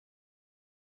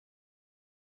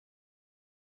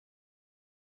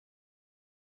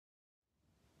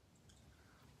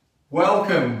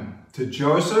Welcome to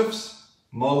Joseph's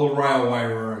Model Railway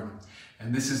Room,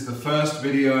 and this is the first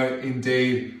video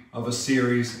indeed of a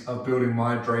series of building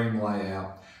my dream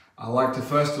layout. I'd like to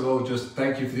first of all just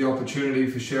thank you for the opportunity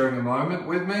for sharing a moment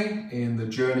with me in the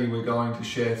journey we're going to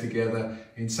share together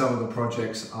in some of the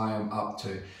projects I am up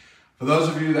to. For those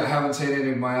of you that haven't seen any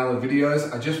of my other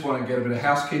videos, I just want to get a bit of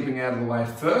housekeeping out of the way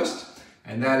first,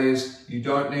 and that is you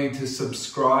don't need to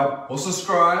subscribe,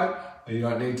 you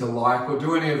don't need to like or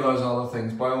do any of those other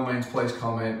things. By all means, please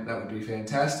comment. That would be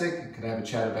fantastic. You can have a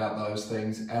chat about those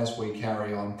things as we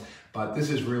carry on. But this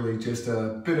is really just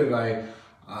a bit of a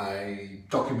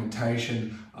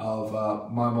documentation of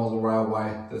my model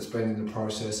railway that's been in the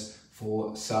process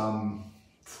for some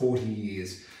 40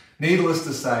 years. Needless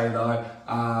to say though,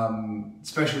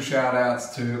 special shout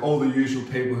outs to all the usual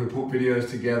people who put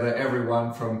videos together,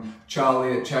 everyone from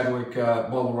Charlie at Chadwick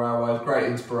Model Railways, great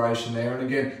inspiration there. And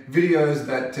again, videos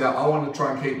that I want to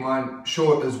try and keep mine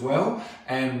short as well,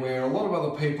 and where a lot of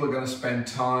other people are going to spend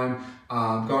time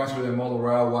going through their model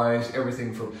railways,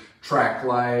 everything from track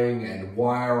laying and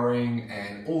wiring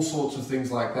and all sorts of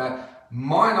things like that.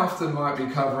 Mine often might be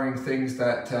covering things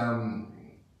that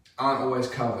aren't always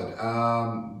covered.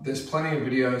 There's plenty of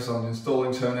videos on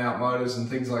installing turnout motors and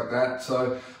things like that,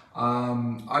 so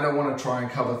I don't want to try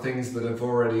and cover things that have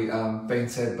already been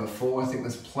said before. I think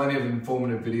there's plenty of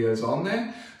informative videos on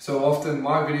there. So often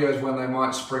my videos, when they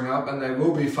might spring up, and they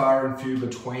will be far and few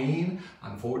between,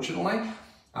 unfortunately,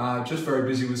 just very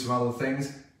busy with some other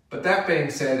things. But that being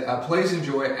said, please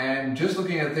enjoy and just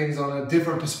looking at things on a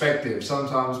different perspective.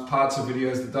 Sometimes parts of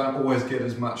videos that don't always get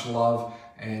as much love,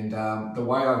 and the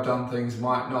way I've done things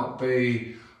might not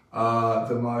be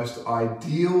the most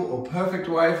ideal or perfect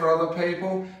way for other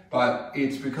people, but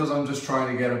it's because I'm just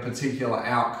trying to get a particular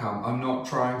outcome. I'm not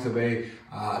trying to be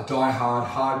die-hard,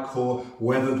 hardcore,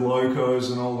 weathered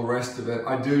locos and all the rest of it.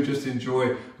 I do just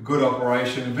enjoy a good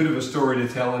operation, a bit of a story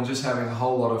to tell, and just having a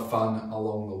whole lot of fun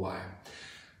along the way.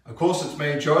 Of course, it's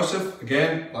me, Joseph.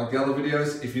 Again, like the other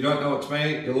videos, if you don't know it's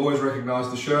me, you'll always recognize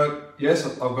the shirt. Yes,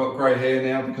 I've got grey hair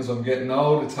now because I'm getting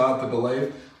old. It's hard to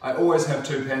believe. I always have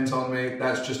two pens on me.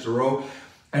 That's just a rule.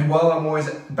 And while I'm always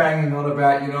banging on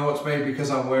about, you know it's me because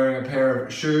I'm wearing a pair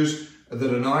of shoes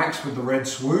that are Nikes with the red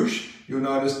swoosh, you'll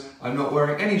notice I'm not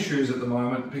wearing any shoes at the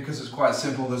moment because it's quite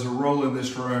simple. There's a rule in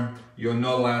this room. You're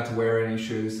not allowed to wear any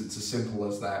shoes. It's as simple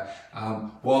as that.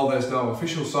 While there's no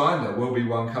official sign, there will be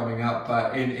one coming up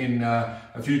in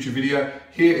a future video.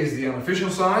 Here is the unofficial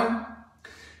sign.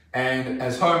 And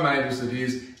as homemade as it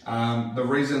is, the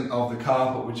reason of the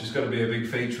carpet, which is going to be a big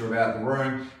feature about the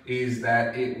room, is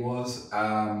that it was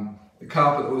the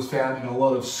carpet that was found in a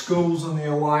lot of schools and the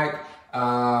like,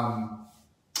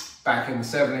 back in the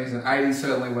 70s and 80s,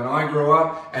 certainly when I grew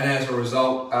up, and as a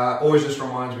result, always just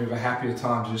reminds me of a happier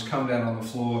time to just come down on the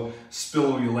floor,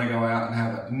 spill all your Lego out and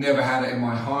have it. Never had it in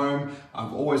my home.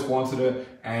 I've always wanted it,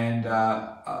 and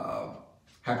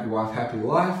happy wife, happy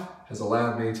life has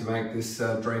allowed me to make this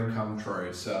dream come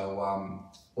true. So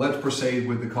let's proceed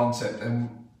with the concept. And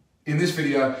in this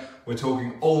video, we're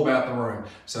talking all about the room.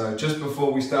 So just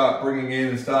before we start bringing in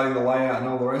and starting the layout and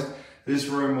all the rest, this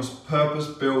room was purpose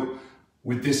built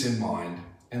with this in mind,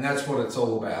 and that's what it's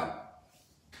all about.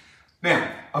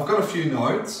 Now, I've got a few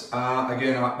notes.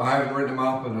 Again, I haven't written them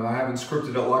up and I haven't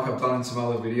scripted it like I've done in some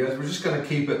other videos. We're just going to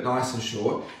keep it nice and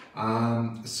short.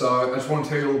 So I just want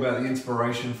to tell you all about the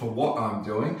inspiration for what I'm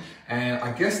doing, and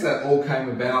I guess that all came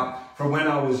about from when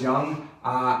I was young.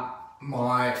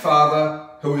 My father,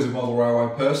 who is a model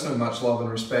railway person, and much love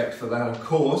and respect for that, of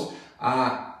course,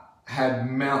 had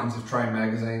mountains of train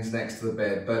magazines next to the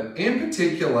bed, but in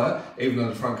particular, even though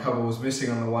the front cover was missing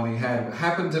on the one he had, it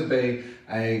happened to be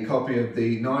a copy of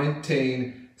the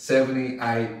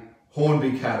 1978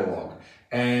 Hornby catalogue.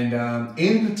 And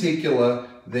in particular,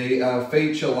 the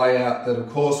feature layout that of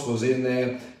course was in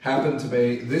there happened to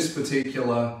be this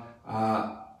particular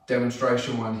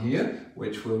demonstration one here,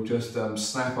 which we'll just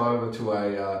snap over to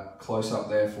a close-up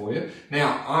there for you.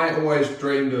 Now, I always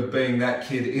dreamed of being that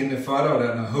kid in the photo. I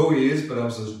don't know who he is, but I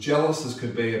was as jealous as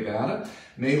could be about it.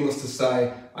 Needless to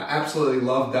say, I absolutely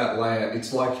loved that layout.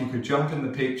 It's like you could jump in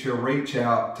the picture, reach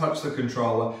out, touch the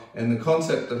controller, and the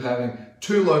concept of having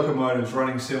two locomotives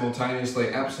running simultaneously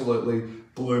absolutely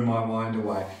blew my mind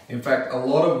away. In fact, a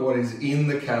lot of what is in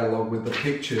the catalogue with the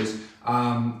pictures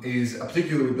is,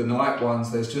 particularly with the night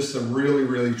ones, there's just some really,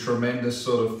 really tremendous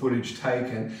sort of footage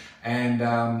taken. And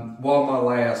while my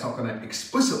layout's not going to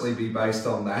explicitly be based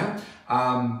on that,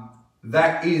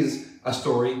 that is a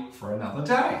story for another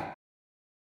day.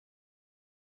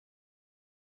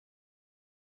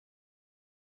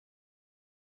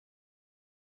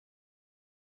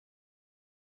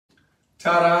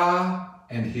 Ta-da!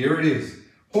 And here it is.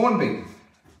 Hornby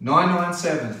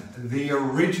 997, the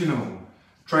original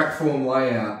track form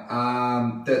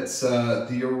layout. That's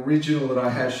the original that I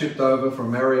had shipped over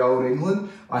from merry old England.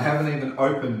 I haven't even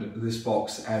opened this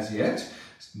box as yet.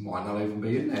 Might not even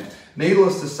be in there.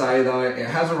 Needless to say though, it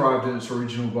has arrived in its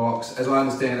original box. As I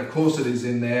understand, of course it is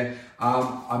in there.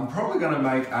 I'm probably going to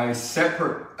make a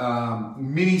separate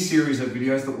mini series of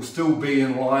videos that will still be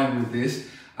in line with this,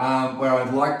 where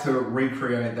I'd like to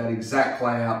recreate that exact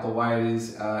layout the way it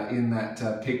is in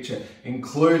that picture,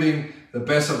 including the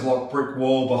Besser block brick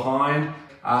wall behind.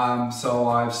 So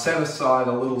I've set aside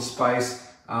a little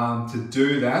space to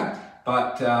do that.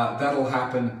 But that'll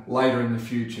happen later in the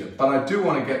future. But I do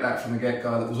want to get that from the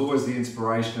get-go. That was always the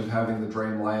inspiration of having the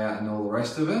dream layout and all the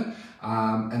rest of it.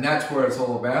 And that's where it's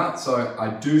all about. So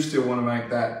I do still want to make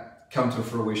that come to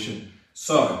fruition.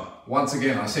 So once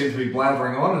again, I seem to be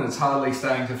blathering on and it's hardly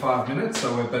staying to 5 minutes.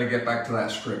 So we better get back to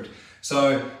that script.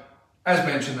 So as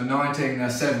mentioned, the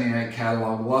 1978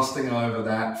 catalogue, lusting over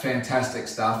that, fantastic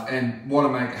stuff, and want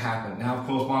to make it happen. Now, of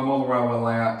course, my model railway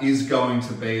layout is going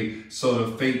to be sort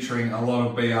of featuring a lot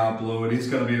of BR blue. It is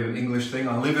going to be an English thing.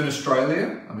 I live in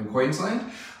Australia, I'm in Queensland,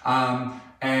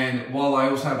 and while I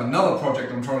also have another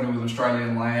project I'm trying to do with an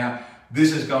Australian layout,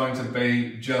 this is going to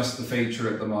be just the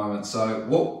feature at the moment. So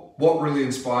what really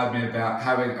inspired me about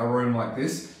having a room like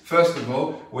this? First of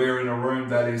all, we're in a room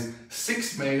that is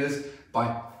 6 meters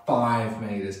by 5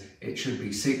 meters. It should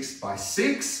be 6 by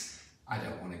 6. I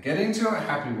don't want to get into it.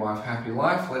 Happy wife, happy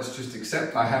life. Let's just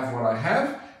accept I have what I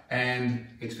have, and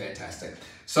it's fantastic.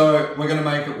 So we're going to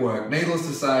make it work. Needless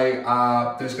to say,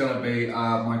 there's going to be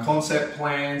my concept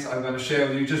plans. I'm going to share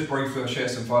with you, just briefly, I'll share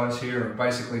some photos here of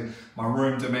basically my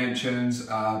room dimensions,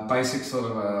 basic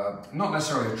sort of not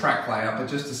necessarily a track layout, but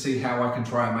just to see how I can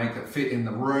try and make it fit in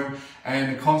the room,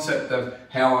 and the concept of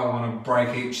how I want to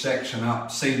break each section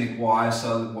up scenic wise,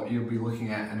 so that what you'll be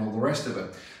looking at and all the rest of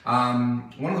it.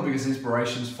 One of the biggest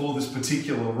inspirations for this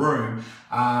particular room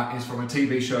is from a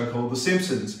TV show called The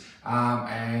Simpsons.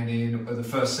 And in the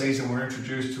first season, we're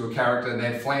introduced to a character,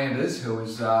 Ned Flanders, who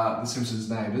is The Simpsons'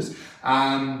 neighbours,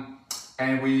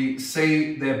 and we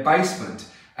see their basement.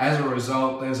 As a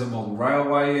result, there's a model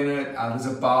railway in it, there's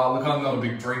a bar. Look, I'm not a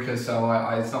big drinker, so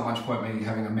it's not much point me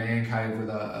having a man cave with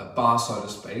a bar, so to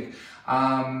speak,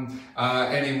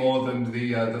 any more than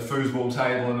the foosball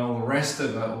table and all the rest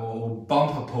of it, or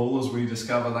bumper pool, as we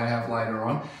discover they have later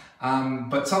on.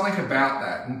 But something about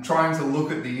that, and trying to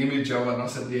look at the image of it, and I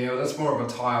said, yeah, that's more of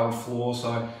a tiled floor.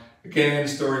 So again,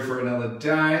 story for another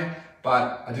day.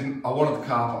 But I wanted the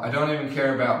carpet. I don't even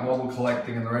care about model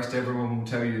collecting and the rest. Everyone will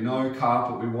tell you no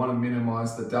carpet. We want to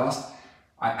minimize the dust.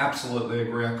 I absolutely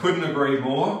agree. I couldn't agree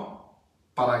more,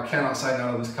 but I cannot say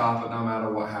no to this carpet no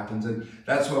matter what happens. And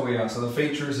that's where we are. So the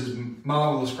feature is this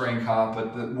marvelous green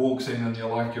carpet that walks in and you're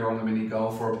like you're on a mini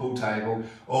golf or a pool table.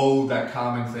 Oh, that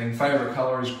calming thing. Favorite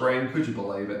color is green. Could you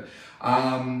believe it?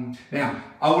 Now,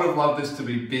 I would have loved this to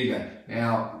be bigger.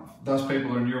 Now, those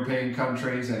people in European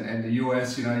countries and the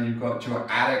US, you know, you've got your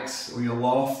attics or your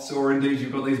lofts, or indeed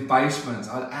you've got these basements.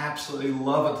 I'd absolutely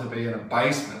love it to be in a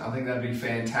basement. I think that'd be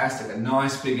fantastic. A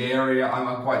nice big area.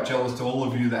 I'm quite jealous to all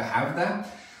of you that have that.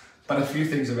 But a few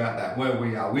things about that, where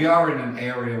we are. We are in an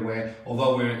area where,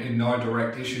 although we're in no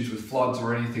direct issues with floods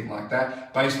or anything like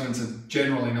that, basements are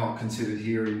generally not considered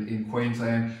here in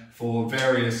Queensland for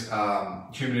various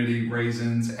humidity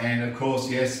reasons. And of course,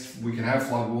 yes, we can have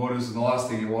flood waters, and the last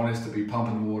thing you want is to be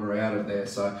pumping water out of there.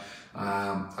 So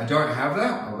I don't have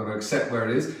that. I've got to accept where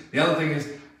it is. The other thing is,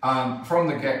 from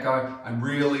the get-go, I'm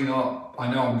really not,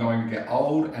 I know I'm going to get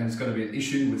old and it's going to be an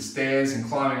issue with stairs and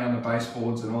climbing under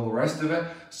baseboards and all the rest of it.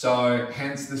 So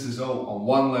hence this is all on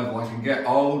one level. I can get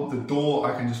old, the door,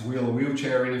 I can just wheel a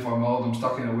wheelchair in if I'm old, I'm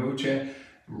stuck in a wheelchair.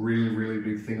 Really, really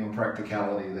big thing on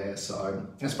practicality there. So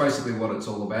that's basically what it's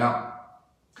all about.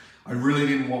 I really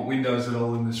didn't want windows at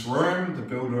all in this room. The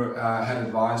builder had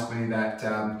advised me that,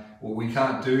 well, we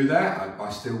can't do that. I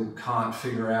still can't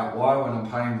figure out why when I'm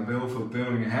paying the bill for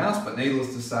building a house, but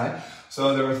needless to say.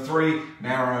 So there are 3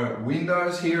 narrow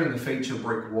windows here in the feature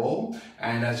brick wall.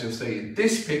 And as you'll see in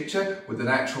this picture, with the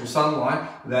natural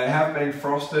sunlight, they have been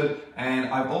frosted. And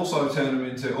I've also turned them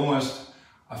into almost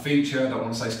a feature. I don't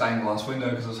want to say stained glass window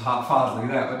because it's hardly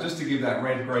that, but just to give that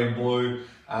red, green, blue,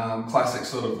 classic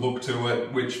sort of look to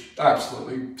it, which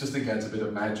absolutely just think adds a bit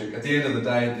of magic. At the end of the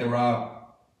day, there are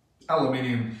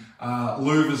aluminium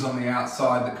louvers on the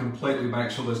outside that completely make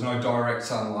sure there's no direct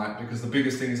sunlight, because the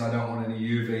biggest thing is I don't want any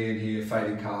UV in here,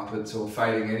 fading carpets or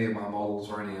fading any of my models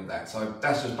or any of that. So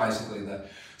that's just basically the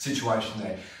situation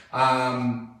there.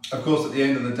 Of course, at the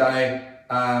end of the day,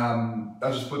 I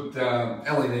just put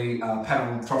LED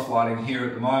panel trough lighting here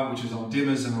at the moment, which is on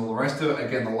dimmers and all the rest of it.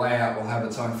 Again, the layout will have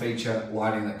its own feature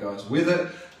lighting that goes with it,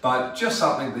 but just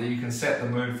something that you can set the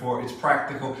mood for. It's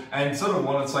practical and sort of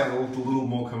wanted something that looked a little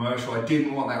more commercial. I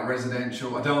didn't want that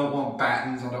residential. I don't want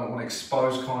battens. I don't want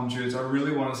exposed conduits. I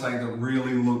really wanted something that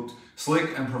really looked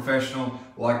slick and professional,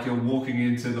 like you're walking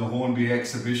into the Hornby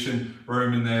exhibition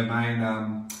room in their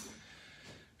main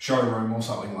showroom or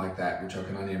something like that, which I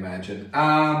can only imagine.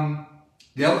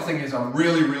 The other thing is I'm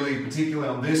really, particularly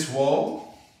on this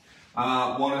wall,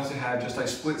 wanted to have just a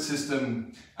split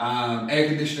system air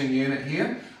conditioning unit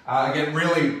here. Again,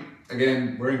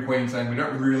 we're in Queensland, we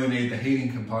don't really need the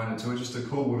heating component to it, just a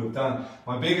cool would have done.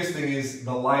 My biggest thing is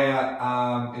the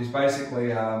layout is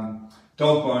basically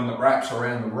dog bone that wraps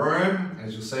around the room,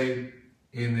 as you'll see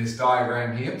in this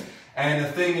diagram here. And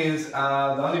the thing is, the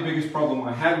only biggest problem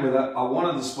I had with it, I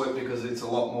wanted the split because it's a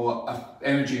lot more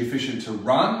energy efficient to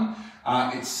run.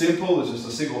 It's simple, it's just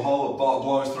a single hole that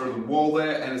blows through the wall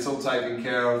there, and it's all taken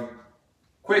care of.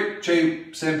 Quick,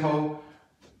 cheap, simple,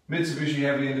 Mitsubishi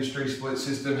heavy industry split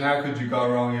system. How could you go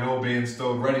wrong? It'll all be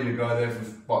installed, ready to go there for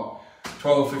what,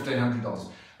 $1,200–1,500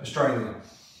 Australian.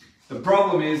 The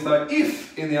problem is though,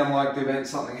 if in the unlikely event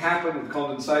something happened with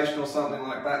condensation or something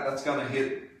like that, that's going to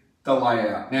hit the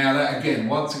layout. Now that again,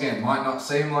 once again, might not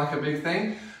seem like a big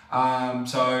thing.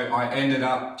 So I ended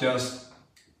up just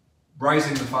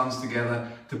raising the funds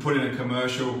together to put in a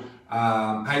commercial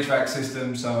HVAC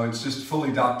system. So it's just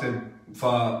fully ducted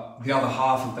for the other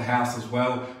half of the house as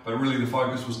well. But really the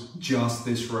focus was just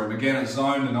this room. Again, it's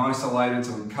zoned and isolated,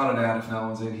 so we can cut it out if no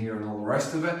one's in here and all the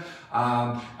rest of it.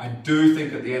 I do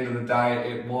think at the end of the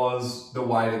day, it was the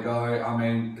way to go. I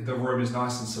mean, the room is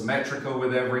nice and symmetrical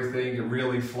with everything. It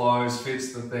really flows,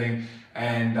 fits the thing.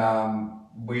 And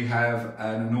we have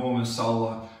an enormous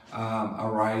solar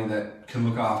array that can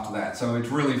look after that. So it's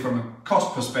really, from a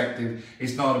cost perspective,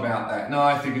 it's not about that. No,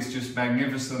 I think it's just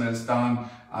magnificent as done.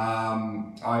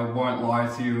 I won't lie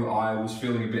to you, I was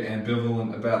feeling a bit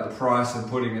ambivalent about the price and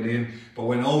putting it in, but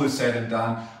when all is said and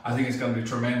done, I think it's going to be a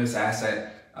tremendous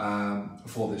asset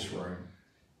for this room.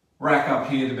 Rack up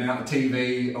here to mount a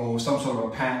TV or some sort of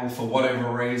a panel for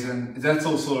whatever reason, that's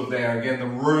all sort of there. Again, the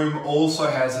room also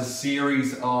has a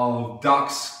series of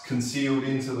ducts concealed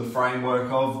into the framework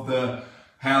of the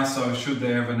house, so should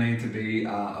there ever need to be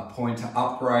a point to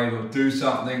upgrade or do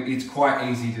something, it's quite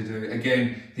easy to do.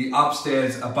 Again, the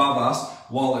upstairs above us,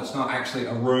 while it's not actually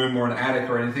a room or an attic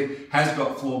or anything, has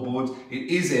got floorboards, it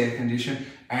is air conditioned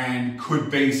and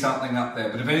could be something up there.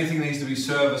 But if anything needs to be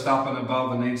serviced up and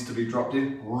above and needs to be dropped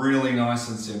in, really nice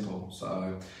and simple.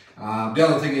 So the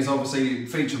other thing is obviously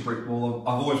feature brick wall.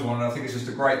 I've always wanted, I think it's just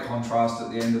a great contrast at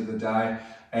the end of the day.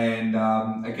 And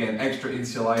again, extra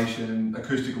insulation,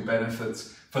 acoustical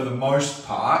benefits for the most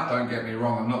part. Don't get me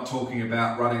wrong, I'm not talking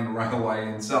about running the railway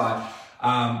inside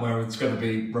where it's going to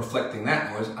be reflecting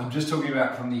that noise. I'm just talking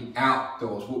about from the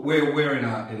outdoors. We're in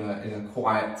a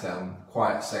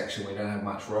quiet section. We don't have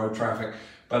much road traffic,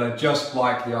 but I just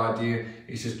like the idea.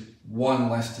 It's just one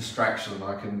less distraction that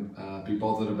I can be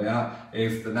bothered about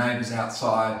if the neighbour's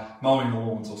outside mowing the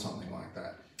lawns or something like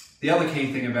that. The other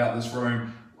key thing about this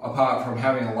room, apart from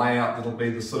having a layout that'll be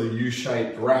the sort of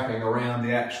U-shaped wrapping around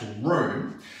the actual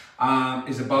room,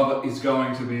 is above it is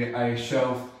going to be a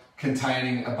shelf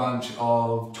containing a bunch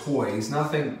of toys.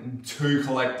 Nothing too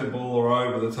collectible or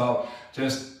over the top,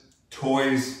 just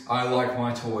toys. I like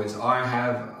my toys. I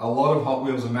have a lot of Hot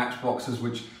Wheels and Matchboxes,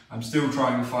 which I'm still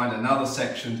trying to find another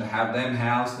section to have them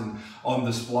housed and on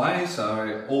display.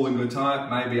 So all in good time,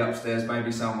 maybe upstairs,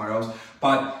 maybe somewhere else.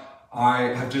 But I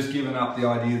have just given up the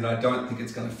idea that I don't think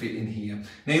it's going to fit in here.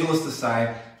 Needless to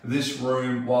say, this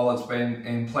room, while it's been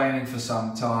in planning for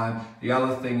some time, the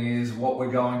other thing is what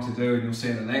we're going to do, and you'll see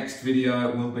in the next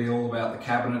video, will be all about the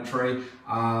cabinetry.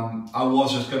 I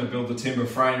was just going to build the timber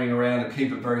framing around it,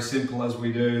 keep it very simple as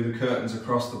we do, the curtains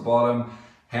across the bottom,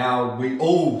 how we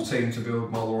all seem to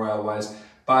build model railways.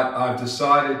 But I've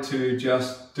decided to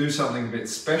just do something a bit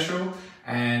special.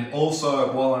 And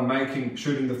also, while I'm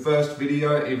shooting the first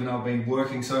video, even though I've been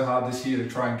working so hard this year to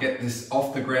try and get this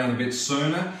off the ground a bit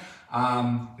sooner,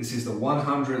 this is the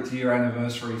 100th year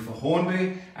anniversary for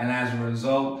Hornby, and as a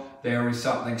result, there is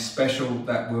something special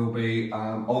that will be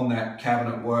on that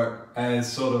cabinet work as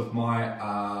sort of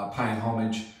my paying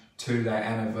homage to that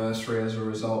anniversary as a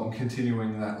result and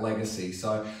continuing that legacy.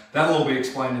 So that'll all be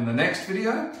explained in the next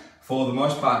video. For the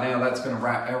most part now, that's going to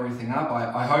wrap everything up.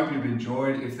 I hope you've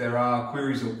enjoyed. If there are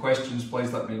queries or questions,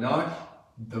 please let me know.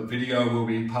 The video will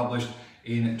be published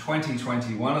in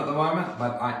 2021 at the moment,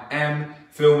 but I am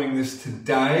filming this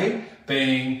today,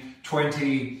 being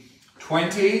 2020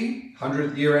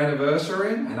 100th year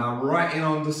anniversary, and I'm right in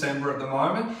on December at the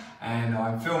moment, and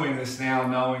I'm filming this now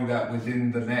knowing that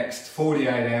within the next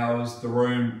 48 hours the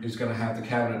room is going to have the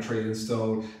cabinetry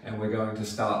installed and we're going to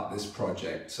start this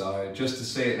project. So just to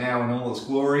see it now in all its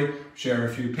glory, share a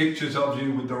few pictures of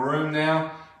you with the room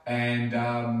now, and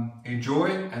enjoy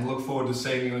and look forward to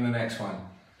seeing you in the next one.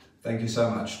 Thank you so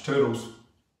much. Toodles.